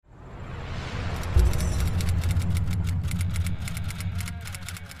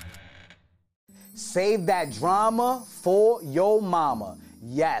Save that drama for your mama.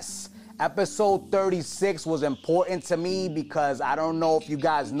 Yes. Episode 36 was important to me because I don't know if you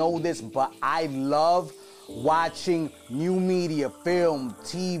guys know this, but I love watching new media, film,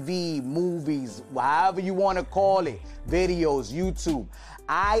 TV, movies, however you want to call it, videos, YouTube.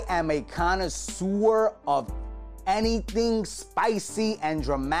 I am a connoisseur of anything spicy and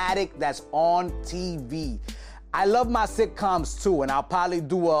dramatic that's on TV. I love my sitcoms too, and I'll probably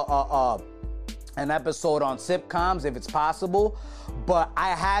do an episode on sitcoms if it's possible, but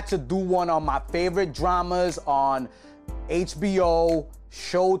I had to do one on my favorite dramas on HBO,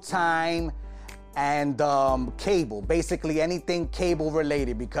 Showtime, and cable, basically anything cable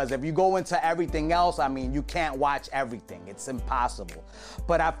related, because if you go into everything else, I mean, you can't watch everything. It's impossible.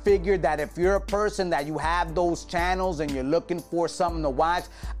 But I figured that if you're a person that you have those channels and you're looking for something to watch,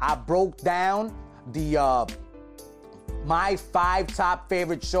 I broke down the my 5 top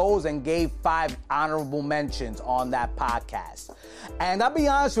favorite shows and gave 5 honorable mentions on that podcast. And I'll be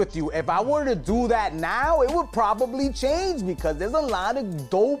honest with you, if I were to do that now, it would probably change because there's a lot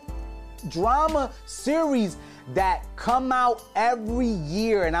of dope drama series that come out every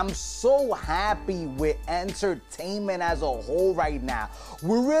year, and I'm so happy with entertainment as a whole right now.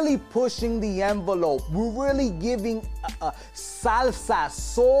 We're really pushing the envelope. We're really giving a salsa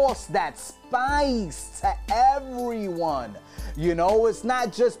sauce, that spice to everyone. You know, it's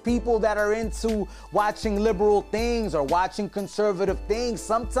not just people that are into watching liberal things or watching conservative things.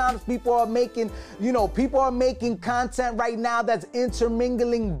 Sometimes people are making content right now that's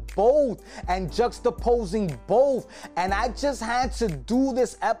intermingling both and juxtaposing both. And I just had to do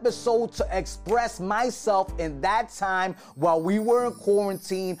this episode to express myself in that time while we were in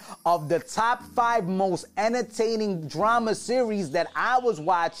quarantine of the top 5 most entertaining drama series that I was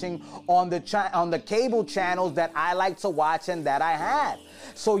watching on the cable channels that I like to watch and that I had.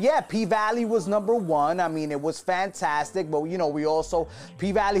 So yeah, P-Valley was number 1. I mean, it was fantastic, but we also,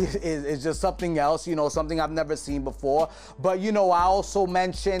 P-Valley is just something else, something I've never seen before. But I also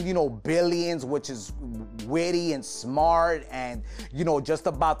mentioned, Billions, which is witty and smart and, just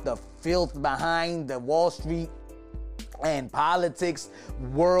about the filth behind the Wall Street and politics,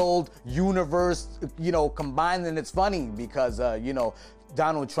 world, universe, combined. And it's funny because,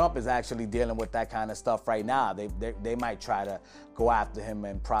 Donald Trump is actually dealing with that kind of stuff right now. They might try to go after him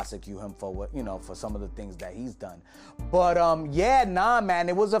and prosecute him for for some of the things that he's done. But man,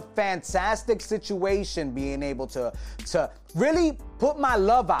 it was a fantastic situation being able to really put my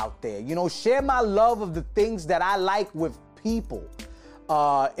love out there. Share my love of the things that I like with people.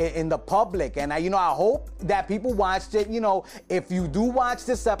 In the public, and I hope that people watched it. If you do watch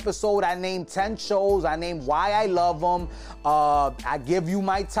this episode, I named 10 shows. I named why I love them. I give you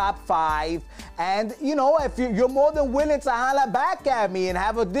my top 5, and if you're more than willing to holler back at me and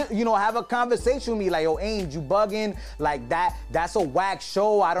have a conversation with me, like, yo, Ainge, you bugging, like that's a whack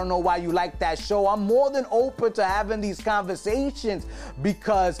show. I don't know why you like that show. I'm more than open to having these conversations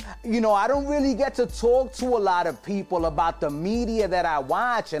because I don't really get to talk to a lot of people about the media that I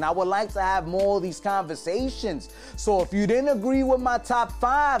watch, and I would like to have more of these conversations. So if you didn't agree with my top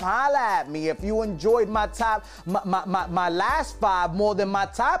 5, holla at me. If you enjoyed my last 5 more than my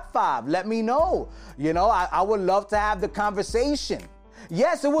top 5, let me know. I would love to have the conversation.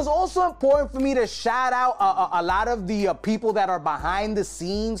 Yes, it was also important for me to shout out a lot of the people that are behind the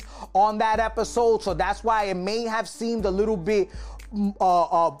scenes on that episode. So that's why it may have seemed a little bit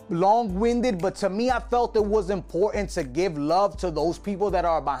long-winded, but to me, I felt it was important to give love to those people that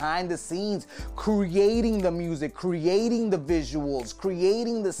are behind the scenes, creating the music, creating the visuals,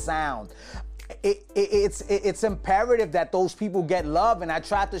 creating the sound. It's imperative that those people get love, and I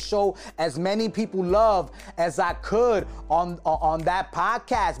tried to show as many people love as I could on that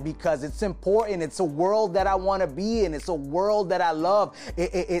podcast because it's important. It's a world that I want to be in. It's a world that I love.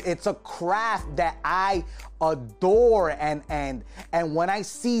 It's a craft that I adore, and when I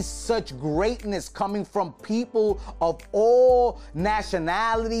see such greatness coming from people of all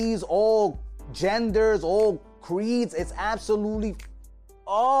nationalities, all genders, all creeds, it's absolutely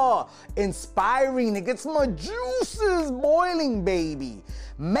inspiring. It gets my juices boiling, baby.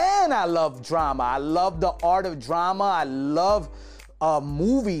 Man, I love drama. I love the art of drama. I love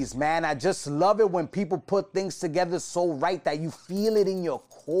movies, man. I just love it when people put things together so right that you feel it in your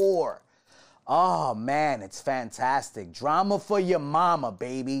core. Oh, man, it's fantastic. Drama for your mama,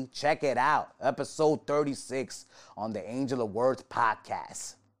 baby. Check it out. Episode 36 on the Angel of Words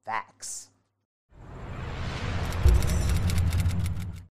podcast. Facts.